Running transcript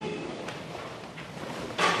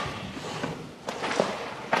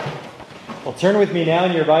Well, turn with me now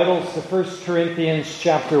in your Bibles to 1 Corinthians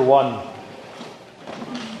chapter 1.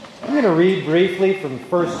 I'm going to read briefly from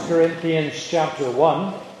 1 Corinthians chapter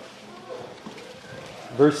 1,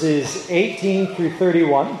 verses 18 through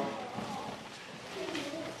 31.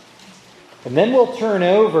 And then we'll turn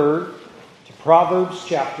over to Proverbs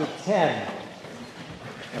chapter 10.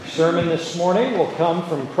 Our sermon this morning will come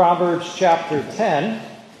from Proverbs chapter 10.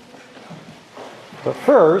 But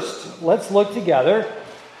first, let's look together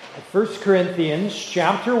at 1 Corinthians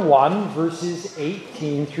chapter 1, verses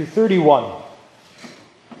 18 through 31.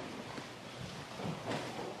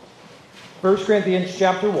 1 Corinthians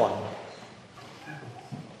chapter 1.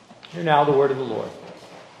 Hear now the word of the Lord.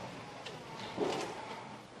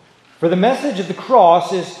 For the message of the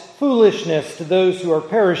cross is foolishness to those who are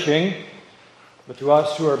perishing, but to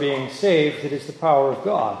us who are being saved it is the power of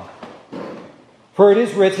God. For it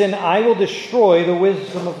is written, I will destroy the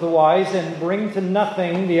wisdom of the wise and bring to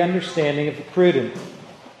nothing the understanding of the prudent.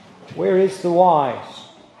 Where is the wise?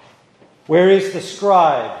 Where is the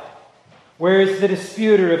scribe? Where is the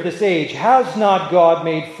disputer of this age? Has not God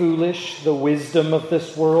made foolish the wisdom of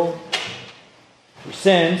this world? For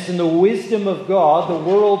since in the wisdom of God,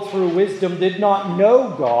 the world through wisdom did not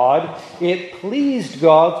know God, it pleased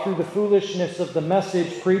God through the foolishness of the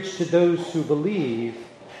message preached to those who believe,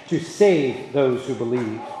 to save those who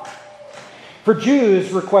believe. For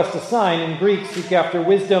Jews request a sign, and Greeks seek after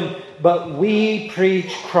wisdom, but we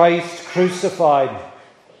preach Christ crucified.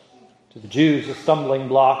 To the Jews a stumbling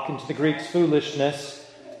block, and to the Greeks foolishness.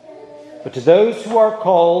 But to those who are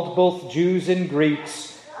called, both Jews and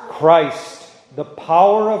Greeks, Christ, the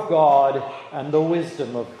power of God and the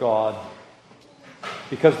wisdom of God.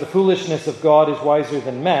 Because the foolishness of God is wiser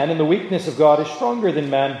than men, and the weakness of God is stronger than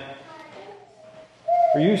men.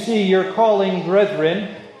 For you see your calling,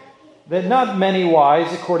 brethren, that not many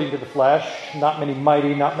wise according to the flesh, not many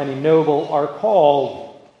mighty, not many noble are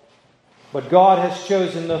called. But God has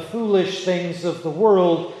chosen the foolish things of the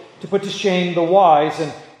world to put to shame the wise,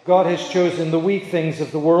 and God has chosen the weak things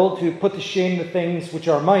of the world to put to shame the things which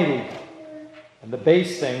are mighty. And the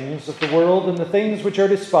base things of the world and the things which are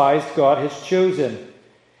despised God has chosen.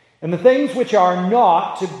 And the things which are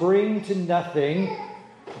not to bring to nothing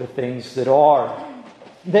the things that are,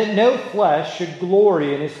 that no flesh should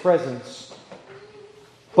glory in his presence.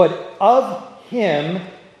 But of him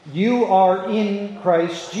you are in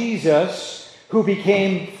Christ Jesus, who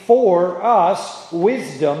became for us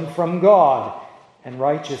wisdom from God, and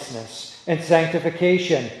righteousness, and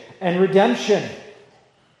sanctification, and redemption,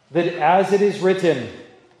 that as it is written,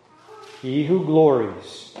 he who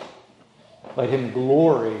glories, let him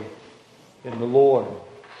glory in the Lord.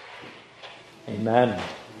 Amen.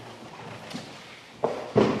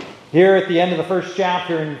 Here at the end of the first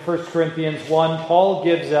chapter in 1 Corinthians 1, Paul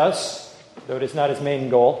gives us, though it is not his main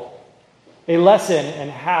goal, a lesson in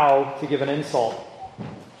how to give an insult.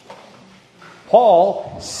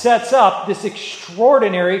 Paul sets up this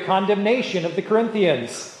extraordinary condemnation of the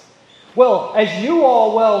Corinthians. Well, as you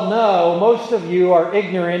all well know, most of you are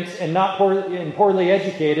ignorant and poorly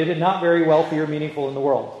educated and not very wealthy or meaningful in the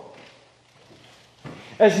world.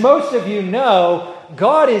 As most of you know,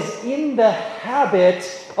 God is in the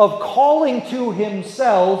habit of calling to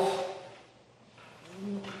himself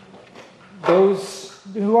those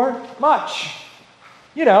who aren't much.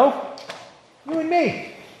 You know, you and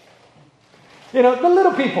me. You know, the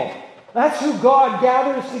little people. That's who God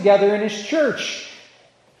gathers together in his church.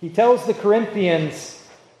 He tells the Corinthians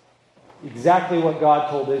exactly what God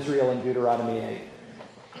told Israel in Deuteronomy 8.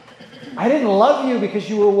 I didn't love you because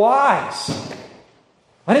you were wise.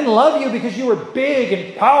 I didn't love you because you were big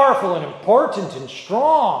and powerful and important and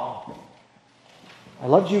strong. I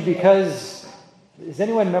loved you because... Has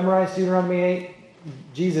anyone memorized Deuteronomy 8?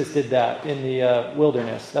 Jesus did that in the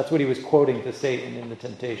wilderness. That's what he was quoting to Satan in the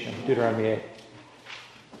temptation, Deuteronomy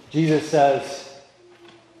 8.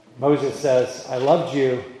 Moses says, I loved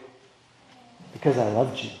you because I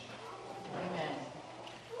loved you. Amen.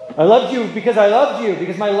 I loved you because I loved you,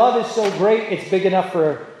 because my love is so great it's big enough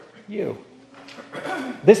for you.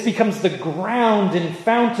 This becomes the ground and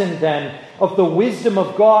fountain, then, of the wisdom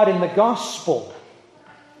of God in the gospel.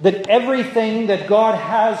 That everything that God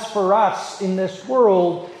has for us in this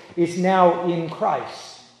world is now in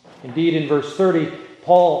Christ. Indeed, in verse 30,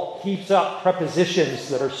 Paul heaps up prepositions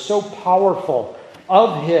that are so powerful.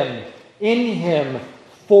 Of him, in him,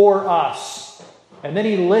 for us. And then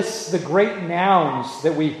he lists the great nouns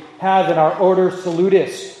that we have in our order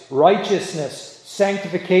salutis: righteousness,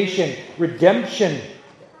 sanctification, redemption.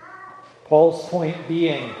 Paul's point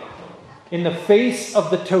being, in the face of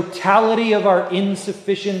the totality of our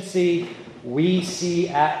insufficiency, we see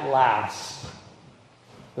at last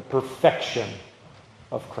the perfection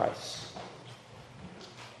of Christ.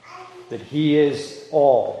 That he is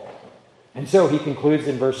all. And so he concludes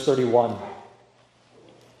in verse 31.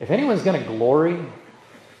 If anyone's going to glory,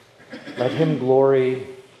 let him glory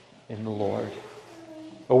in the Lord.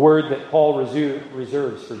 A word that Paul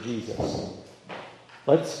reserves for Jesus.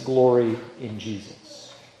 Let's glory in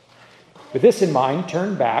Jesus. With this in mind,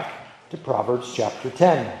 turn back to Proverbs chapter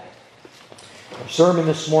 10. Our sermon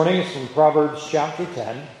this morning is from Proverbs chapter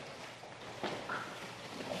 10.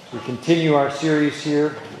 We continue our series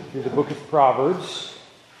here through the book of Proverbs.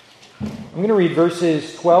 I'm going to read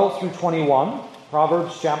verses 12 through 21.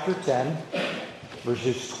 Proverbs chapter 10,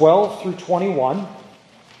 verses 12 through 21.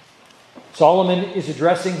 Solomon is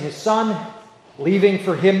addressing his son, leaving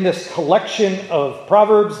for him this collection of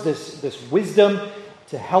proverbs, this wisdom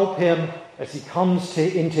to help him as he comes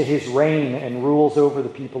into his reign and rules over the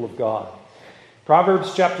people of God.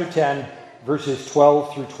 Proverbs chapter 10, verses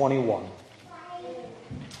 12 through 21.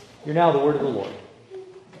 Hear now the word of the Lord.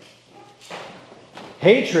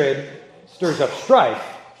 Hatred stirs up strife,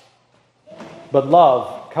 but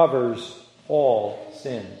love covers all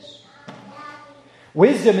sins.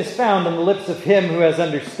 Wisdom is found on the lips of him who has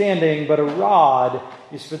understanding, but a rod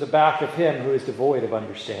is for the back of him who is devoid of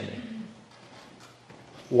understanding.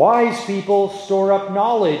 Wise people store up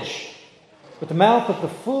knowledge, but the mouth of the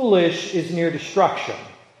foolish is near destruction.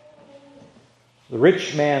 The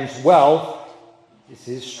rich man's wealth is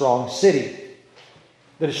his strong city.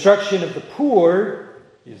 The destruction of the poor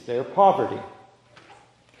is their poverty.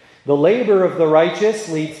 The labor of the righteous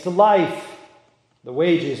leads to life. The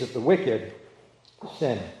wages of the wicked,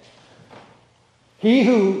 sin. He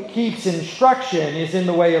who keeps instruction is in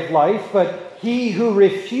the way of life, but he who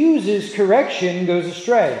refuses correction goes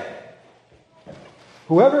astray.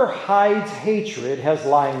 Whoever hides hatred has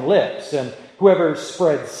lying lips, and whoever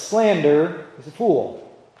spreads slander is a fool.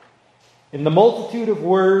 In the multitude of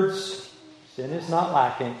words, sin is not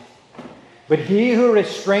lacking, but he who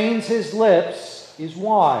restrains his lips is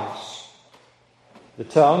wise. The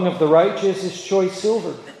tongue of the righteous is choice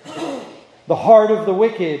silver. The heart of the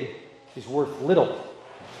wicked is worth little.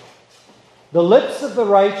 The lips of the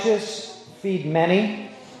righteous feed many,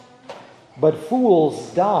 but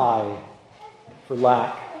fools die for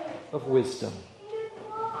lack of wisdom.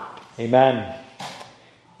 Amen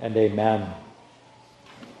and amen.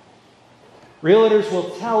 Realtors will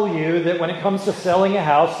tell you that when it comes to selling a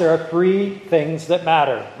house, there are three things that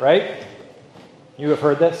matter, right? You have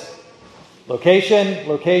heard this? Location,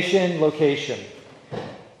 location, location.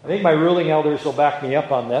 I think my ruling elders will back me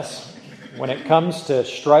up on this. When it comes to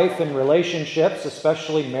strife in relationships,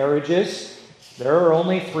 especially marriages, there are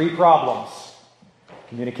only three problems.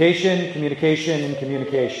 Communication, communication, and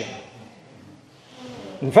communication.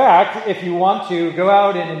 In fact, if you want to go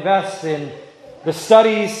out and invest in the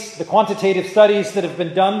studies, the quantitative studies that have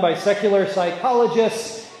been done by secular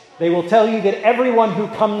psychologists, they will tell you that everyone who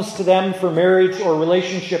comes to them for marriage or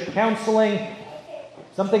relationship counseling,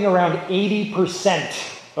 something around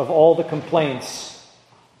 80% of all the complaints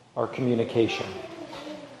are communication.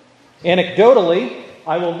 Anecdotally,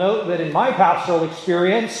 I will note that in my pastoral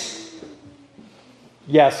experience,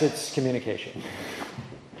 yes, it's communication.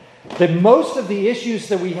 That most of the issues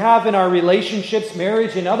that we have in our relationships,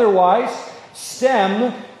 marriage and otherwise,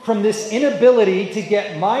 stem from this inability to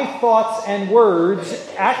get my thoughts and words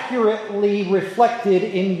accurately reflected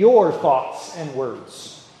in your thoughts and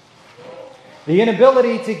words. The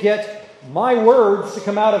inability to get my words to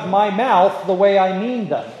come out of my mouth the way I mean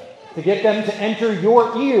them, to get them to enter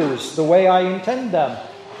your ears the way I intend them,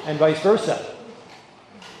 and vice versa.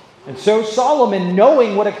 And so Solomon,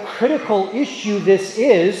 knowing what a critical issue this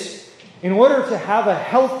is, in order to have a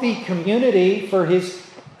healthy community for his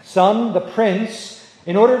son, the prince,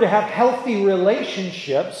 in order to have healthy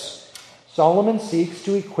relationships, Solomon seeks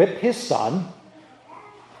to equip his son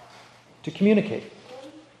to communicate,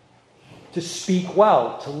 to speak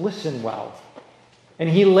well, to listen well. And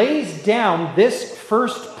he lays down this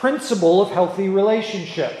first principle of healthy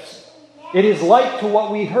relationships. It is like to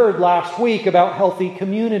what we heard last week about healthy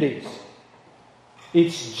communities.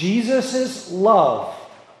 It's Jesus' love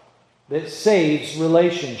that saves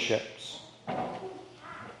relationships.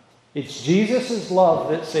 It's Jesus'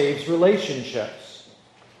 love that saves relationships.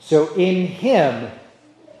 So in him,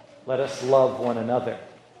 let us love one another.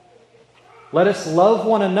 Let us love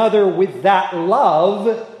one another with that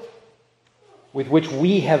love with which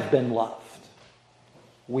we have been loved.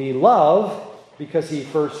 We love because he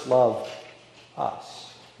first loved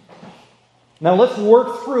us. Now let's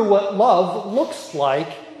work through what love looks like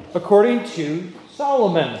according to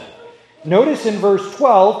Solomon. Notice in verse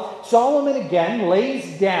 12, Solomon again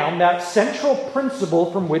lays down that central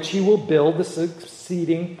principle from which he will build the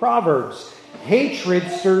succeeding Proverbs. Hatred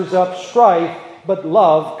stirs up strife, but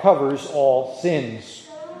love covers all sins.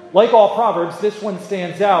 Like all Proverbs, this one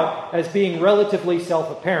stands out as being relatively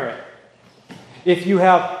self-apparent. If you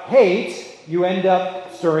have hate, you end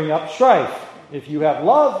up stirring up strife. If you have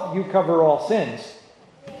love, you cover all sins.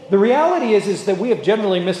 The reality is that we have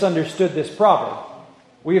generally misunderstood this proverb.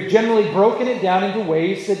 We have generally broken it down into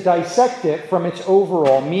ways that dissect it from its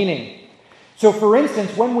overall meaning. So, for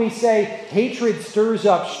instance, when we say hatred stirs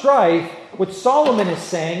up strife, what Solomon is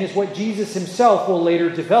saying is what Jesus himself will later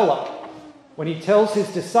develop when he tells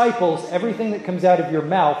his disciples, everything that comes out of your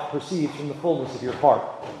mouth proceeds from the fullness of your heart.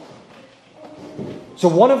 So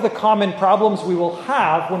one of the common problems we will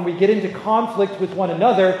have when we get into conflict with one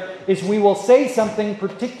another is we will say something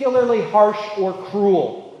particularly harsh or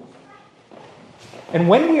cruel. And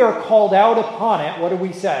when we are called out upon it, what do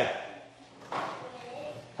we say?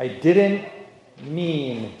 I didn't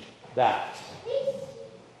mean that.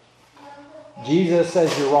 Jesus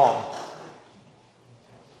says you're wrong.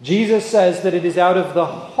 Jesus says that it is out of the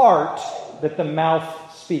heart that the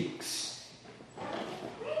mouth speaks.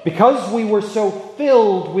 Because we were so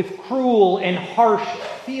filled with cruel and harsh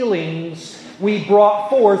feelings, we brought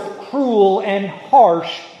forth cruel and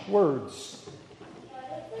harsh words.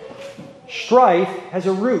 Strife has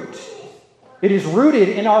a root. It is rooted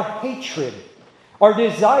in our hatred, our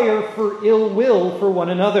desire for ill will for one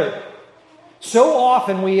another. So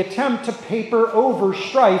often we attempt to paper over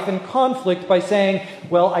strife and conflict by saying,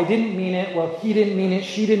 well, I didn't mean it, well, he didn't mean it,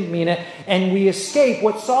 she didn't mean it, and we escape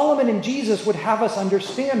what Solomon and Jesus would have us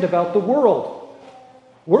understand about the world.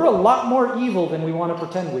 We're a lot more evil than we want to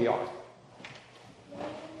pretend we are.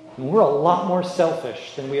 And we're a lot more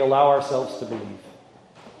selfish than we allow ourselves to believe.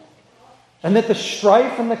 And that the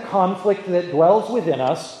strife and the conflict that dwells within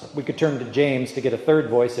us, we could turn to James to get a third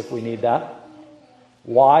voice if we need that.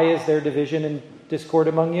 Why is there division and discord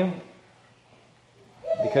among you?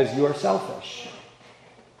 Because you are selfish.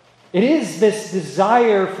 It is this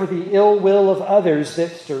desire for the ill will of others that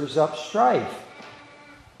stirs up strife.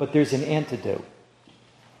 But there's an antidote.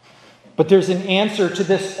 But there's an answer to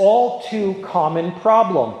this all too common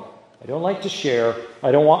problem. I don't like to share.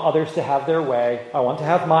 I don't want others to have their way. I want to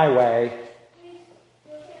have my way.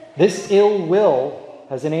 This ill will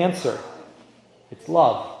has an answer. It's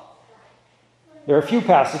love. There are a few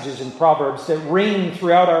passages in Proverbs that ring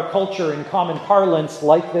throughout our culture in common parlance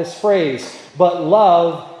like this phrase, but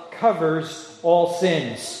love covers all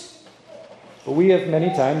sins. But we have many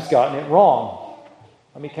times gotten it wrong.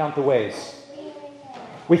 Let me count the ways.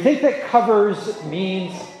 We think that covers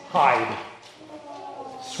means hide.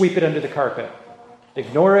 Sweep it under the carpet.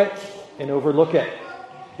 Ignore it and overlook it.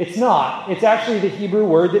 It's not. It's actually the Hebrew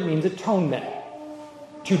word that means atonement.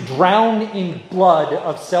 To drown in blood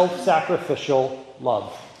of self-sacrificial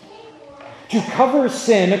love. To cover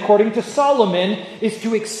sin, according to Solomon, is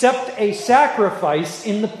to accept a sacrifice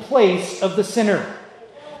in the place of the sinner.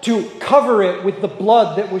 To cover it with the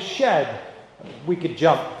blood that was shed. We could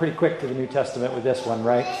jump pretty quick to the New Testament with this one,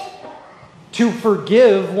 right? To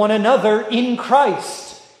forgive one another in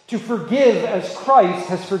Christ. To forgive as Christ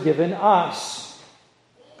has forgiven us.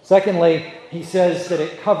 Secondly, he says that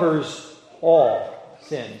it covers all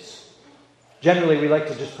sins. Generally, we like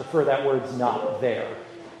to just prefer that word's not there.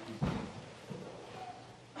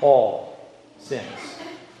 All sins.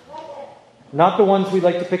 Not the ones we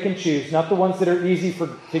like to pick and choose. Not the ones that are easy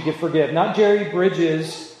to forgive. Not Jerry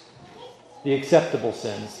Bridges, the acceptable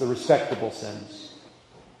sins, the respectable sins.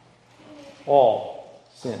 All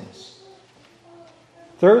sins.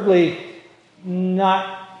 Thirdly,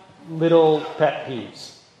 not little pet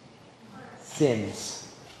peeves. Sins.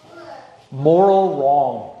 Moral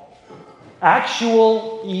wrong.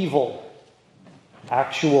 Actual evil.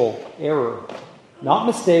 Actual error. Not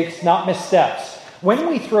mistakes, not missteps. When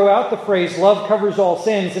we throw out the phrase, love covers all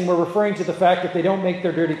sins, and we're referring to the fact that they don't make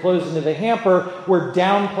their dirty clothes into the hamper, we're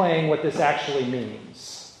downplaying what this actually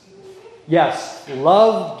means. Yes,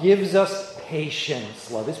 love gives us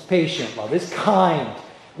patience. Love is patient. Love is kind.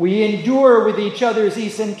 We endure with each other's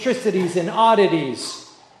eccentricities and oddities.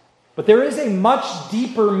 But there is a much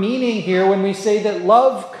deeper meaning here when we say that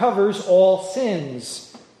love covers all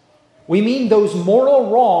sins. We mean those mortal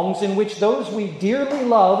wrongs in which those we dearly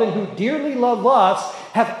love and who dearly love us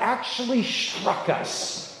have actually struck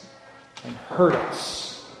us and hurt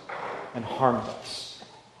us and harmed us.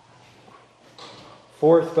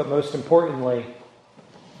 Fourth, but most importantly,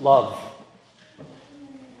 love.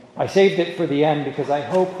 I saved it for the end because I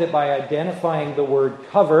hope that by identifying the word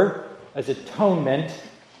cover as atonement,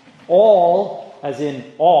 all, as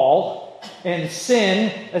in all, and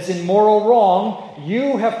sin as in moral wrong,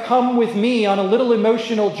 you have come with me on a little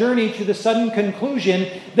emotional journey to the sudden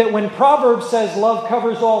conclusion that when Proverbs says love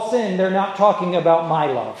covers all sin, they're not talking about my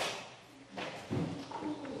love.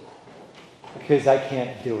 Because I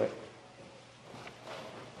can't do it.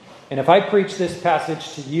 And if I preach this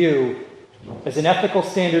passage to you as an ethical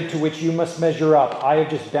standard to which you must measure up, I have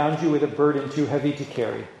just bound you with a burden too heavy to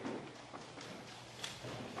carry.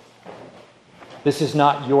 This is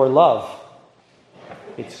not your love.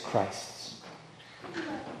 It's Christ's.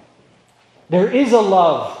 There is a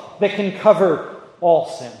love that can cover all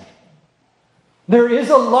sin. There is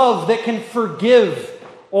a love that can forgive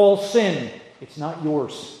all sin. It's not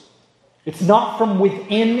yours. It's not from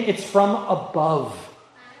within, it's from above.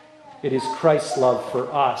 It is Christ's love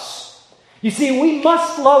for us. You see, we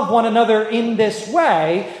must love one another in this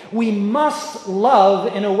way. We must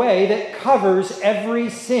love in a way that covers every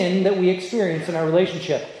sin that we experience in our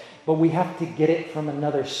relationship. But we have to get it from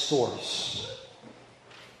another source.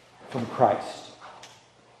 From Christ.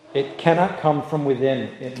 It cannot come from within.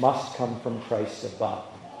 It must come from Christ above.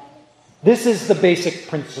 This is the basic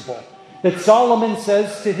principle that Solomon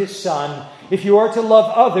says to his son, if you are to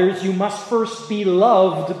love others, you must first be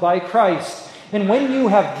loved by Christ. And when you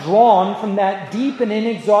have drawn from that deep and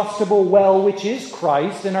inexhaustible well which is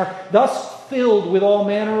Christ, and are thus filled with all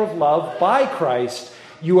manner of love by Christ,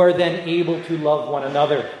 you are then able to love one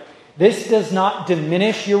another. This does not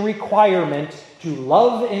diminish your requirement to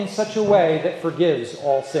love in such a way that forgives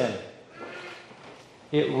all sin.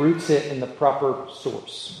 It roots it in the proper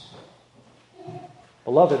source.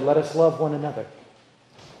 Beloved, let us love one another.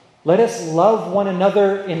 Let us love one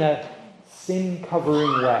another in a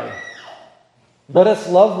sin-covering way. Let us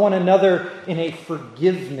love one another in a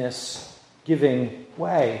forgiveness-giving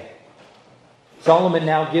way. Solomon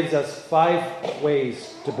now gives us 5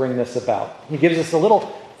 ways to bring this about. He gives us a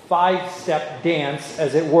little 5-step dance,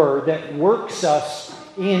 as it were, that works us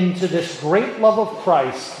into this great love of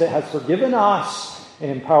Christ that has forgiven us and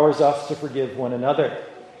empowers us to forgive one another.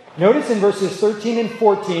 Notice in verses 13 and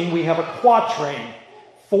 14, we have a quatrain,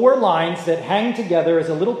 4 lines that hang together as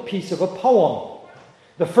a little piece of a poem.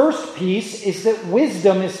 The first piece is that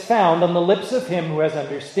wisdom is found on the lips of him who has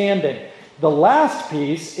understanding. The last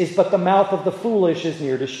piece is, but the mouth of the foolish is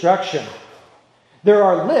near destruction. There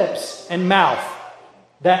are lips and mouth,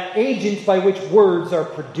 that agent by which words are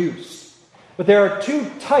produced. But there are 2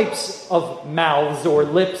 types of mouths or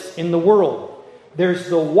lips in the world. There's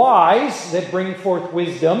the wise that bring forth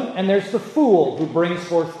wisdom, and there's the fool who brings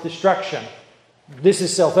forth destruction. This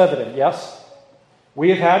is self-evident, yes? We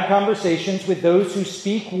have had conversations with those who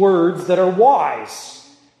speak words that are wise,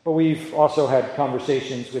 but we've also had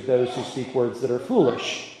conversations with those who speak words that are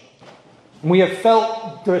foolish. We have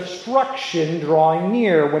felt destruction drawing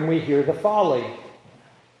near when we hear the folly.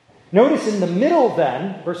 Notice in the middle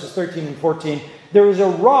then, verses 13 and 14, there is a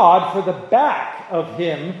rod for the back of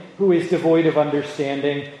him who is devoid of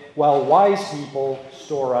understanding, while wise people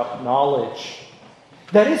store up knowledge.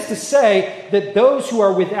 That is to say that those who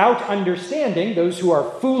are without understanding, those who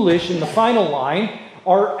are foolish in the final line,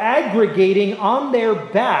 are aggregating on their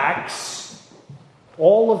backs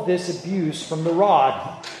all of this abuse from the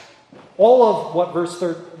rod. All of what verse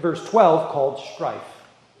 12 called strife.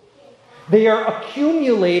 They are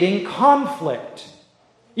accumulating conflict.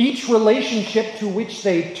 Each relationship to which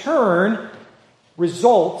they turn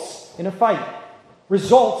results in a fight,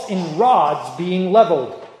 results in rods being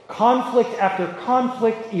leveled. Conflict after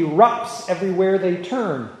conflict erupts everywhere they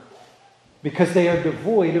turn because they are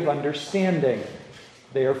devoid of understanding.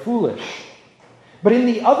 They are foolish. But in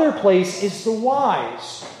the other place is the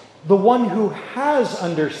wise, the one who has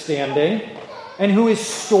understanding and who is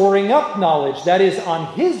storing up knowledge. That is,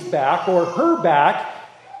 on his back or her back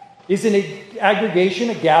is an aggregation,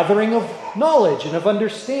 a gathering of knowledge and of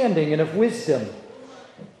understanding and of wisdom.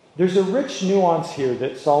 There's a rich nuance here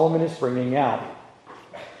that Solomon is bringing out.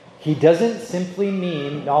 He doesn't simply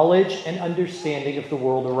mean knowledge and understanding of the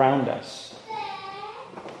world around us.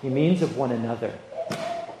 He means of one another.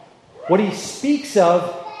 What he speaks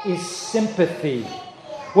of is sympathy.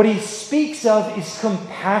 What he speaks of is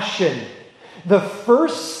compassion. The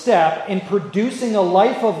first step in producing a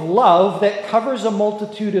life of love that covers a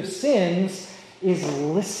multitude of sins is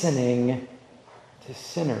listening to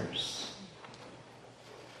sinners.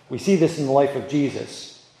 We see this in the life of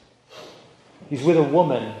Jesus. He's with a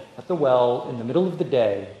woman at the well in the middle of the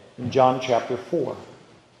day in John chapter 4.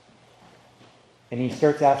 And he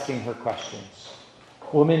starts asking her questions.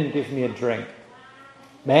 Woman, give me a drink.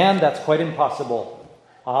 Man, that's quite impossible.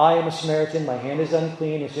 I am a Samaritan. My hand is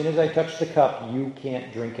unclean. As soon as I touch the cup, you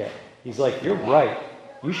can't drink it. He's like, you're right.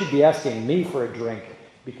 You should be asking me for a drink.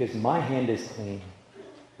 because my hand is clean,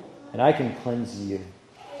 and I can cleanse you.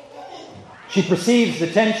 She perceives the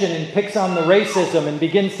tension and picks on the racism and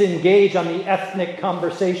begins to engage on the ethnic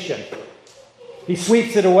conversation. He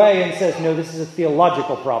sweeps it away and says, no, this is a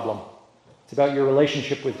theological problem. It's about your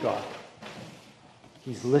relationship with God.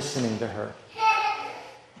 He's listening to her.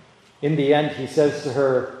 In the end, he says to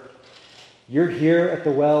her, you're here at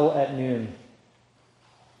the well at noon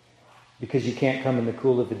because you can't come in the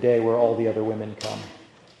cool of the day where all the other women come.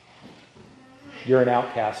 You're an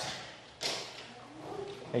outcast.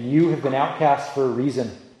 And you have been outcast for a reason.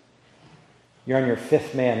 You're on your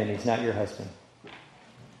fifth man and he's not your husband.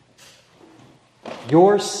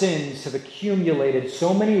 Your sins have accumulated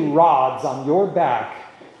so many rods on your back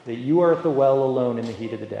that you are at the well alone in the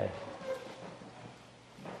heat of the day.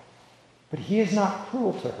 But he is not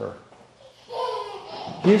cruel to her.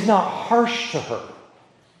 He is not harsh to her.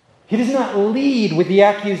 He does not lead with the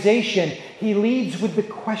accusation. He leads with the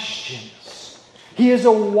questions. He is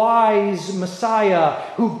a wise Messiah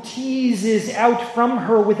who teases out from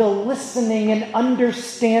her with a listening and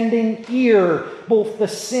understanding ear both the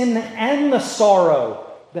sin and the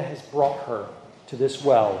sorrow that has brought her to this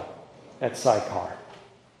well at Sychar.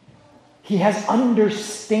 He has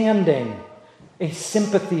understanding, a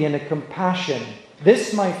sympathy, and a compassion.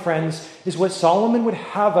 This, my friends, is what Solomon would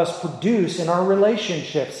have us produce in our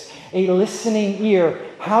relationships. A listening ear.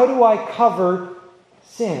 How do I cover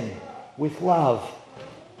sin? With love.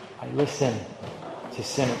 I listen to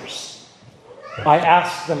sinners. I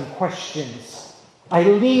ask them questions. I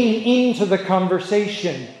lean into the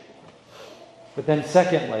conversation. But then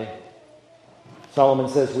secondly, Solomon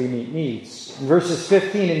says we meet needs. In verses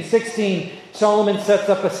 15 and 16, Solomon sets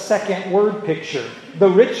up a second word picture. The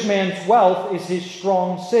rich man's wealth is his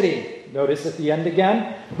strong city. Notice at the end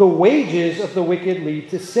again, the wages of the wicked lead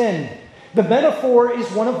to sin. The metaphor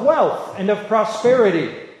is one of wealth and of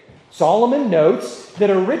prosperity. Solomon notes that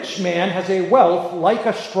a rich man has a wealth like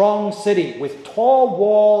a strong city with tall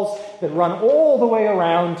walls that run all the way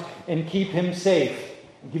around and keep him safe.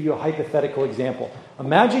 I'll give you a hypothetical example.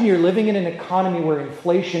 Imagine you're living in an economy where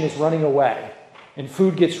inflation is running away and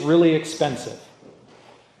food gets really expensive.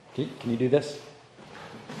 Can you do this?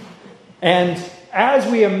 And as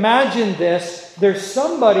we imagine this, there's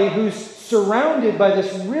somebody who's surrounded by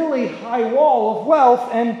this really high wall of wealth,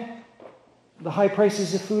 and the high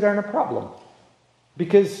prices of food aren't a problem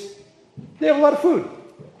because they have a lot of food.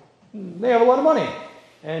 They have a lot of money.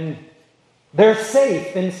 And they're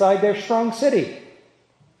safe inside their strong city.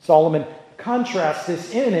 Solomon contrasts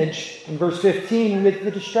this image in verse 15 with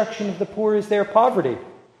the destruction of the poor is their poverty.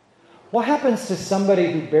 What happens to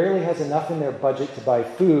somebody who barely has enough in their budget to buy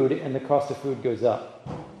food and the cost of food goes up?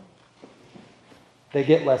 They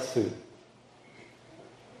get less food.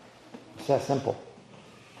 It's that simple.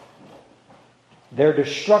 Their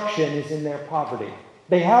destruction is in their poverty.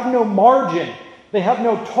 They have no margin. They have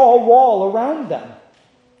no tall wall around them.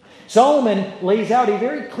 Solomon lays out a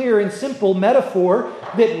very clear and simple metaphor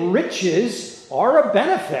that riches are a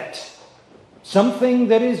benefit, something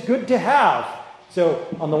that is good to have. So,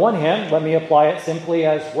 on the one hand, let me apply it simply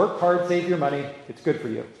as work hard, save your money, it's good for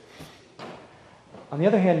you. On the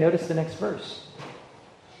other hand, notice the next verse.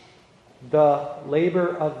 The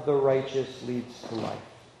labor of the righteous leads to life.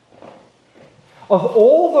 Of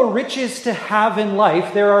all the riches to have in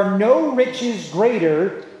life, there are no riches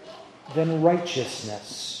greater than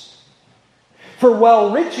righteousness. For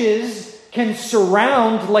while riches can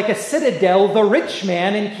surround like a citadel the rich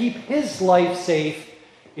man and keep his life safe,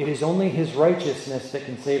 it is only his righteousness that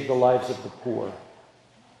can save the lives of the poor.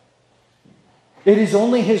 It is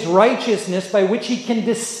only his righteousness by which he can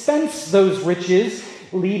dispense those riches,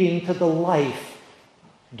 leading to the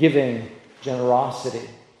life-giving generosity.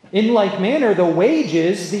 In like manner, the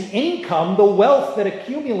wages, the income, the wealth that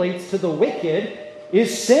accumulates to the wicked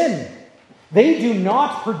is sin. They do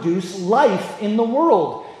not produce life in the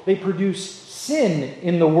world. They produce sin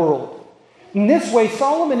in the world. In this way,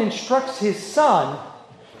 Solomon instructs his son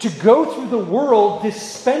to go through the world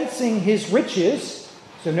dispensing his riches.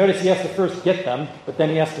 So notice he has to first get them, but then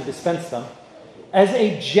he has to dispense them, as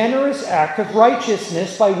a generous act of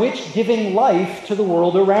righteousness by which giving life to the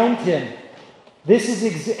world around him. This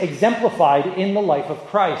is exemplified in the life of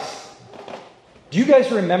Christ. Do you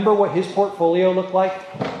guys remember what his portfolio looked like?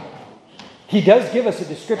 He does give us a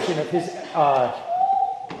description of his...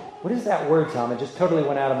 what is that word, Tom? It just totally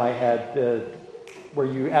went out of my head. Where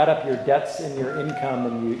you add up your debts and your income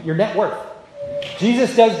and your net worth.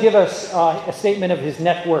 Jesus does give us a statement of his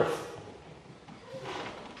net worth.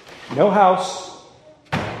 No house,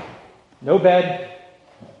 no bed,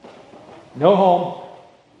 no home,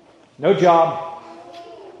 no job,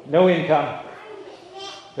 no income,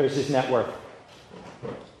 There's his net worth.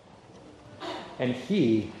 And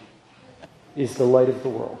he is the light of the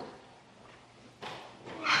world.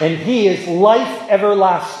 And he is life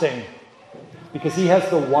everlasting, because he has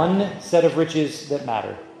the one set of riches that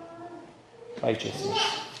matter: righteousness.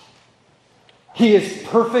 He is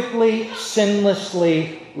perfectly,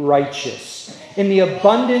 sinlessly righteous. In the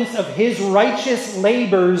abundance of his righteous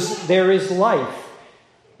labors, there is life.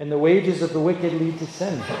 And the wages of the wicked lead to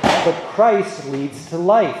sin, but Christ leads to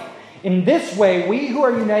life. In this way, we who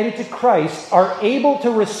are united to Christ are able to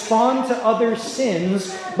respond to others'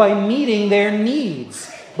 sins by meeting their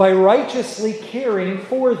needs, by righteously caring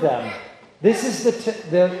for them. This is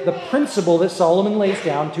the principle that Solomon lays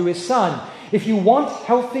down to his son. If you want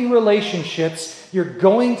healthy relationships, you're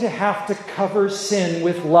going to have to cover sin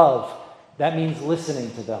with love. That means listening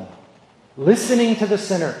to them. Listening to the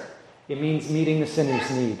sinner. It means meeting the sinner's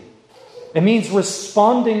need. It means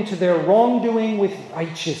responding to their wrongdoing with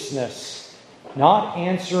righteousness. Not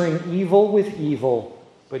answering evil with evil,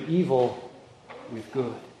 but evil with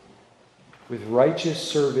good. With righteous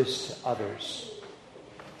service to others.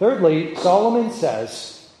 Thirdly, Solomon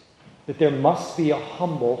says that there must be a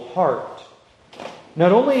humble heart.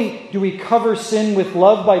 Not only do we cover sin with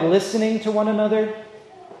love by listening to one another,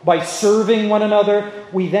 by serving one another,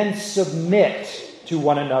 we then submit to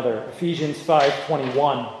one another. Ephesians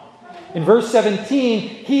 5:21. In verse 17,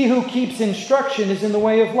 he who keeps instruction is in the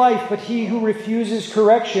way of life, but he who refuses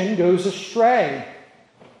correction goes astray.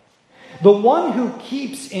 The one who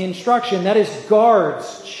keeps instruction, that is,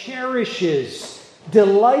 guards, cherishes,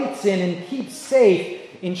 delights in, and keeps safe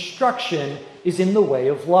instruction, is in the way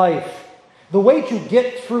of life. The way to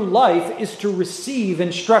get through life is to receive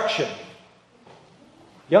instruction.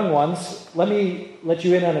 Young ones, let me let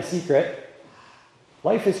you in on a secret.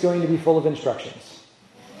 Life is going to be full of instructions.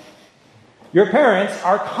 Your parents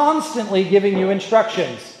are constantly giving you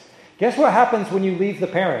instructions. Guess what happens when you leave the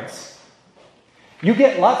parents? You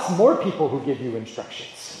get lots more people who give you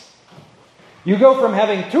instructions. You go from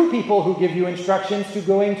having 2 people who give you instructions to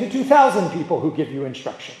going to 2,000 people who give you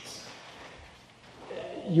instructions.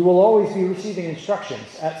 You will always be receiving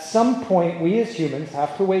instructions. At some point, we as humans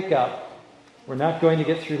have to wake up. We're not going to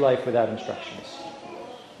get through life without instructions.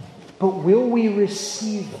 But will we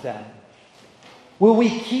receive them? Will we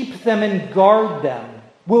keep them and guard them?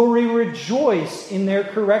 Will we rejoice in their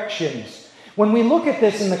corrections? When we look at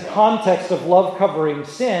this in the context of love covering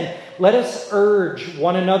sin, let us urge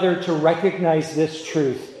one another to recognize this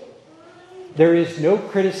truth. There is no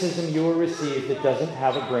criticism you will receive that doesn't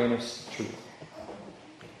have a grain of truth.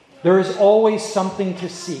 There is always something to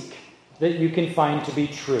seek that you can find to be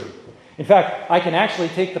true. In fact, I can actually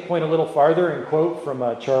take the point a little farther and quote from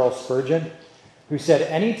Charles Spurgeon, who said,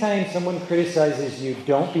 anytime someone criticizes you,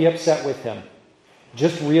 don't be upset with him.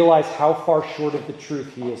 Just realize how far short of the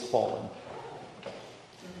truth he has fallen.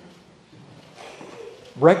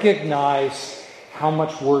 Recognize how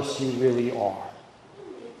much worse you really are.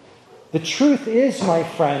 The truth is, my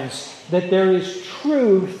friends, that there is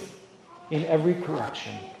truth in every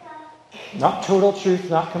correction. Not total truth,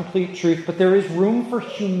 not complete truth, but there is room for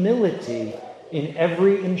humility in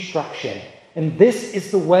every instruction. And this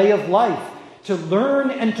is the way of life, to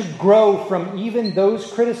learn and to grow from even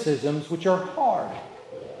those criticisms which are hard.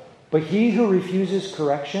 But he who refuses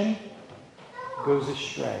correction goes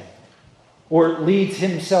astray, or leads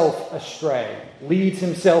himself astray, leads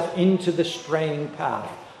himself into the straying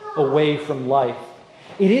path away from life.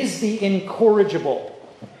 It is the incorrigible,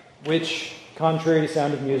 which, contrary to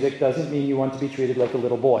Sound of Music, doesn't mean you want to be treated like a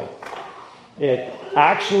little boy. It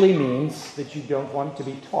actually means that you don't want to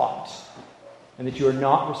be taught and that you are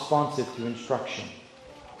not responsive to instruction.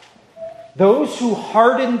 Those who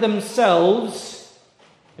harden themselves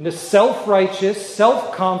in a self-righteous,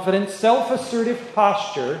 self-confident, self-assertive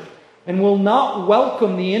posture and will not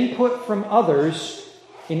welcome the input from others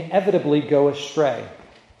inevitably go astray.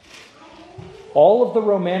 All of the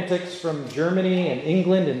romantics from Germany and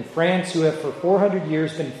England and France who have for 400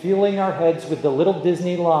 years been filling our heads with the little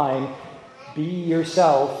Disney line, "Be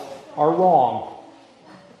yourself," are wrong.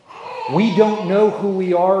 We don't know who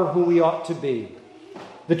we are or who we ought to be.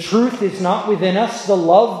 The truth is not within us. The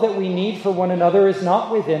love that we need for one another is not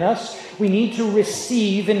within us. We need to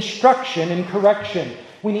receive instruction and correction.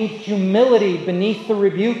 We need humility beneath the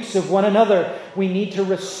rebukes of one another. We need to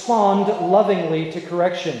respond lovingly to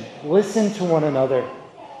correction. Listen to one another.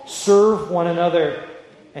 Serve one another.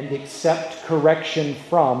 And accept correction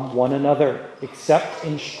from one another. Accept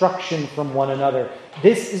instruction from one another.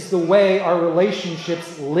 This is the way our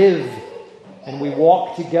relationships live. And we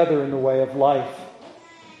walk together in the way of life.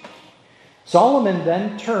 Solomon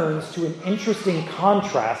then turns to an interesting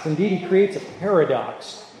contrast. Indeed, he creates a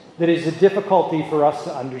paradox that is a difficulty for us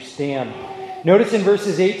to understand. Notice in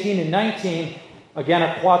verses 18 and 19, again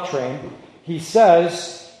a quatrain, he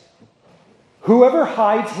says, "Whoever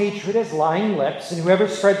hides hatred has lying lips, and whoever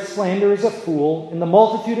spreads slander is a fool. In the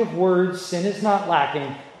multitude of words sin is not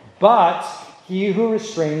lacking, but he who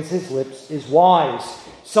restrains his lips is wise."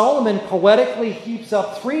 Solomon poetically heaps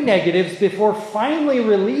up three negatives before finally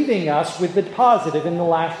relieving us with the positive in the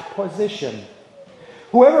last position.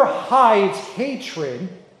 Whoever hides hatred,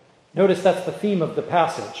 notice that's the theme of the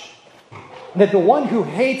passage, that the one who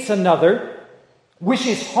hates another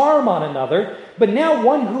wishes harm on another, but now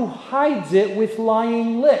one who hides it with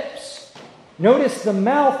lying lips. Notice the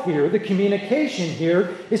mouth here, the communication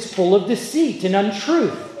here, is full of deceit and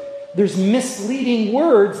untruth. There's misleading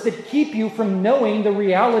words that keep you from knowing the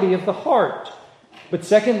reality of the heart. But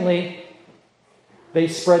secondly, they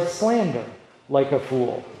spread slander like a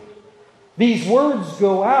fool. These words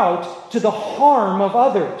go out to the harm of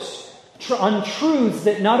others. Untruths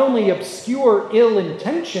that not only obscure ill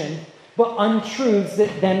intention, but untruths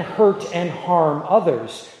that then hurt and harm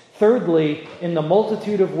others. Thirdly, in the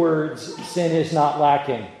multitude of words, sin is not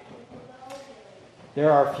lacking.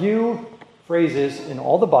 There are few phrases in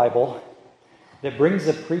all the Bible that brings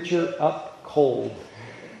a preacher up cold.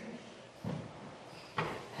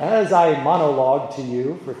 As I monologue to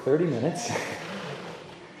you for 30 minutes,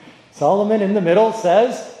 Solomon in the middle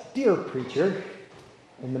says, "Dear preacher,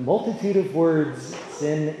 in the multitude of words,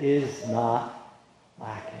 sin is not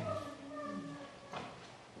lacking."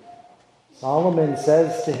 Solomon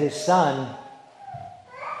says to his son,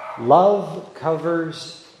 love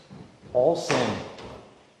covers all sin.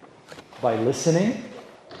 By listening,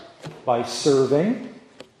 by serving,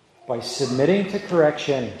 by submitting to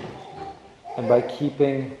correction, and by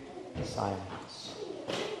keeping silence.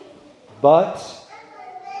 But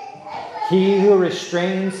he who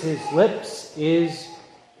restrains his lips is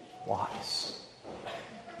wise.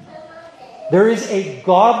 There is a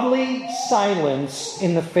godly silence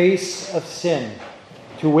in the face of sin,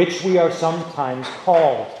 to which we are sometimes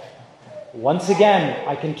called. Once again,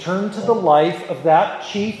 I can turn to the life of that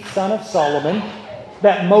chief son of Solomon,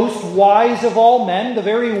 that most wise of all men, the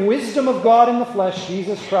very wisdom of God in the flesh,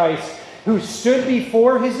 Jesus Christ, who stood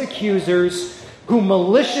before his accusers, who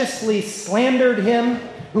maliciously slandered him,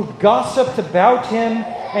 who gossiped about him,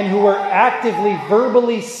 and who were actively,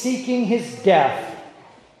 verbally seeking his death.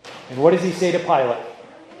 And what does he say to Pilate?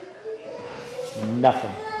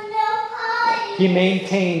 Nothing. He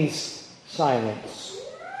maintains silence.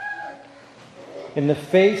 In the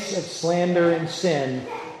face of slander and sin,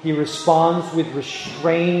 he responds with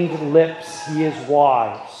restrained lips. He is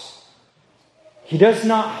wise. He does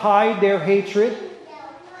not hide their hatred.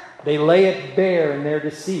 They lay it bare in their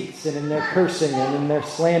deceits and in their cursing and in their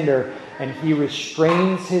slander, and he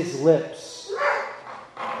restrains his lips.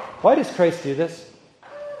 Why does Christ do this?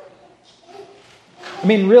 I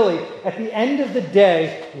mean, really, at the end of the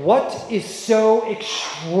day, what is so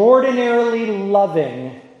extraordinarily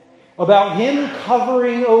loving about him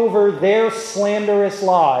covering over their slanderous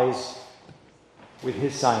lies with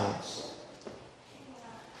his silence?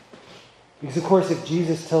 Because, of course, if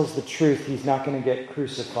Jesus tells the truth, he's not going to get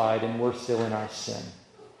crucified, and we're still in our sin.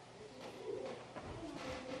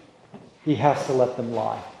 He has to let them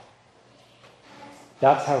lie.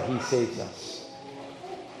 That's how he saves us.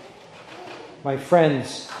 My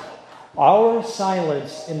friends, our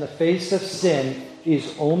silence in the face of sin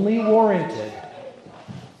is only warranted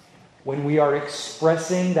when we are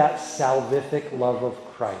expressing that salvific love of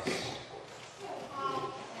Christ.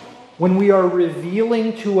 When we are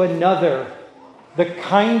revealing to another the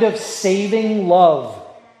kind of saving love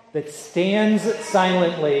that stands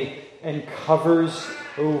silently and covers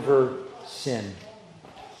over sin,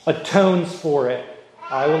 atones for it.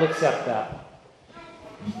 I will accept that.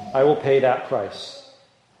 I will pay that price.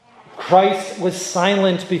 Christ was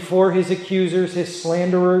silent before his accusers, his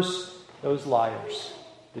slanderers, those liars,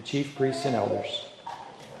 the chief priests and elders,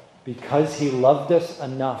 because he loved us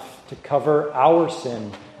enough to cover our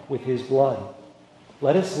sin with his blood.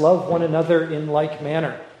 Let us love one another in like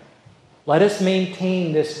manner. Let us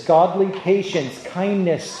maintain this godly patience,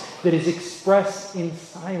 kindness that is expressed in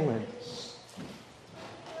silence,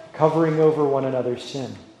 covering over one another's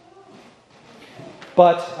sin.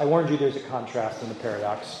 But I warned you there's a contrast in the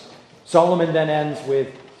paradox. Solomon then ends with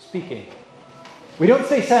speaking. We don't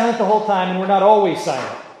stay silent the whole time, and we're not always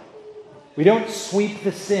silent. We don't sweep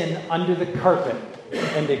the sin under the carpet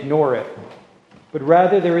and ignore it. But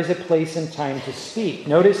rather there is a place and time to speak.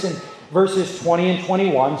 Notice in verses 20 and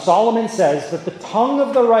 21, Solomon says that the tongue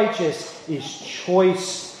of the righteous is choice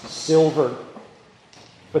silver.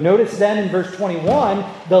 But notice then in verse 21,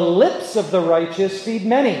 the lips of the righteous feed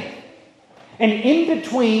many. And in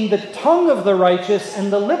between the tongue of the righteous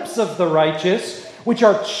and the lips of the righteous, which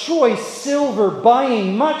are choice silver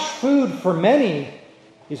buying much food for many,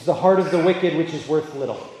 is the heart of the wicked, which is worth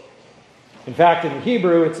little. In fact, in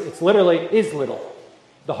Hebrew, it's literally is little.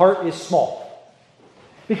 The heart is small.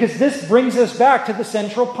 Because this brings us back to the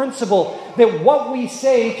central principle that what we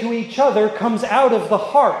say to each other comes out of the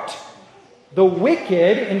heart. The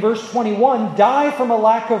wicked, in verse 21, die from a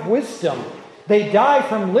lack of wisdom. They die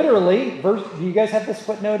from literally, do you guys have this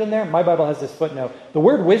footnote in there? My Bible has this footnote. The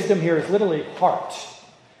word wisdom here is literally heart.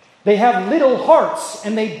 They have little hearts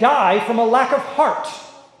and they die from a lack of heart.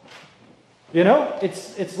 You know,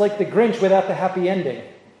 it's like the Grinch without the happy ending.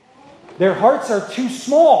 Their hearts are too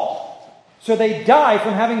small, so they die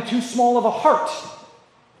from having too small of a heart.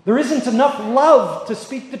 There isn't enough love to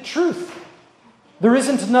speak the truth. There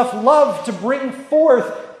isn't enough love to bring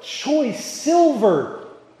forth choice silver,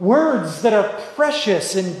 words that are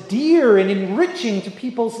precious and dear and enriching to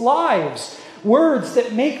people's lives. Words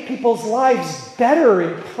that make people's lives better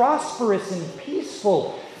and prosperous and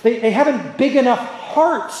peaceful. They haven't big enough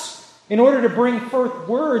hearts in order to bring forth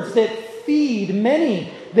words that feed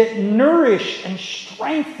many, that nourish and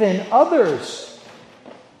strengthen others.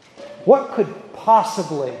 What could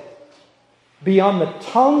possibly be on the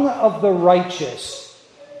tongue of the righteous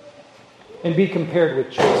and be compared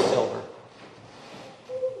with choice silver?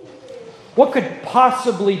 What could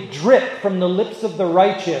possibly drip from the lips of the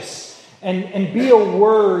righteous and be a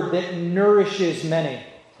word that nourishes many?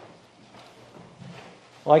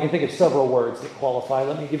 Well, I can think of several words that qualify.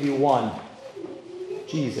 Let me give you one.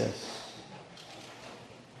 Jesus.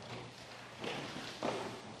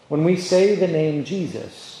 When we say the name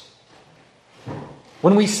Jesus,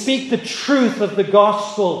 when we speak the truth of the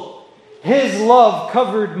gospel, His love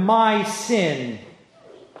covered my sin,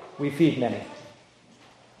 we feed many.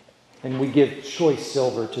 And we give choice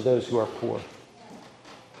silver to those who are poor.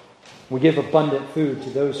 We give abundant food to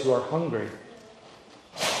those who are hungry.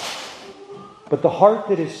 But the heart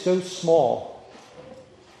that is so small,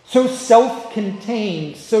 so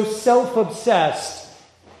self-contained, so self-obsessed,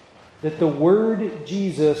 that the word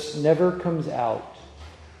Jesus never comes out,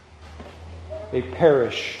 they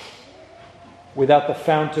perish without the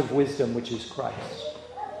fount of wisdom, which is Christ.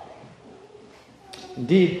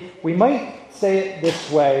 Indeed, we might say it this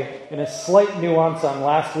way in a slight nuance on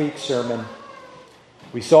last week's sermon.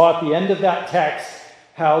 We saw at the end of that text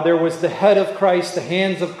how there was the head of Christ, the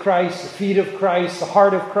hands of Christ, the feet of Christ, the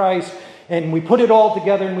heart of Christ, and we put it all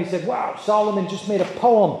together and we said, wow, Solomon just made a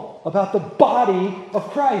poem about the body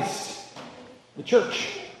of Christ, the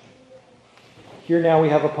church. Here now we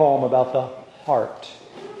have a poem about the heart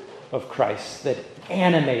of Christ that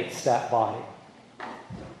animates that body.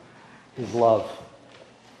 His love.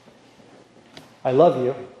 I love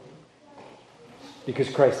you because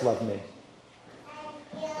Christ loved me.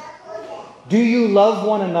 Do you love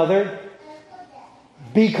one another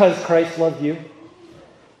because Christ loved you?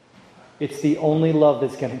 It's the only love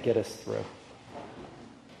that's going to get us through.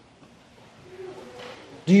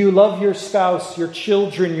 Do you love your spouse, your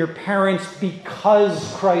children, your parents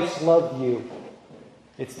because Christ loved you?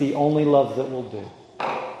 It's the only love that will do.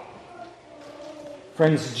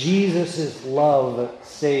 Friends, Jesus' love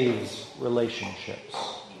saves relationships.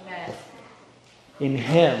 Amen. In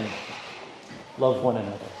Him, love one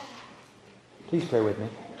another. Please pray with me.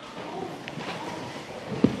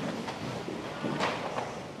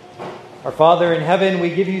 Our Father in heaven,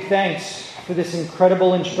 we give you thanks for this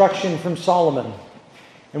incredible instruction from Solomon.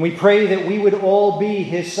 And we pray that we would all be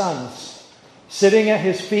his sons, sitting at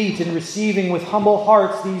his feet and receiving with humble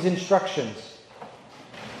hearts these instructions.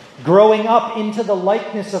 Growing up into the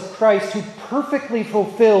likeness of Christ, who perfectly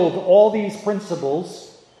fulfilled all these principles,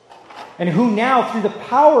 and who now, through the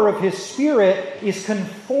power of His Spirit, is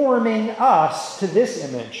conforming us to this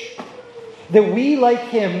image. That we, like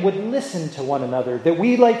Him, would listen to one another. That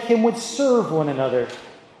we, like Him, would serve one another.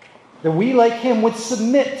 That we, like Him, would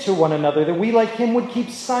submit to one another. That we, like Him, would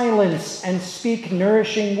keep silence and speak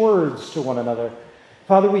nourishing words to one another.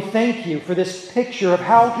 Father, we thank you for this picture of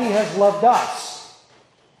how He has loved us.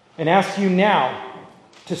 And ask you now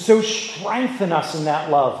to so strengthen us in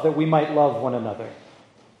that love that we might love one another.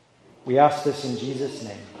 We ask this in Jesus'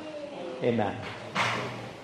 name. Amen.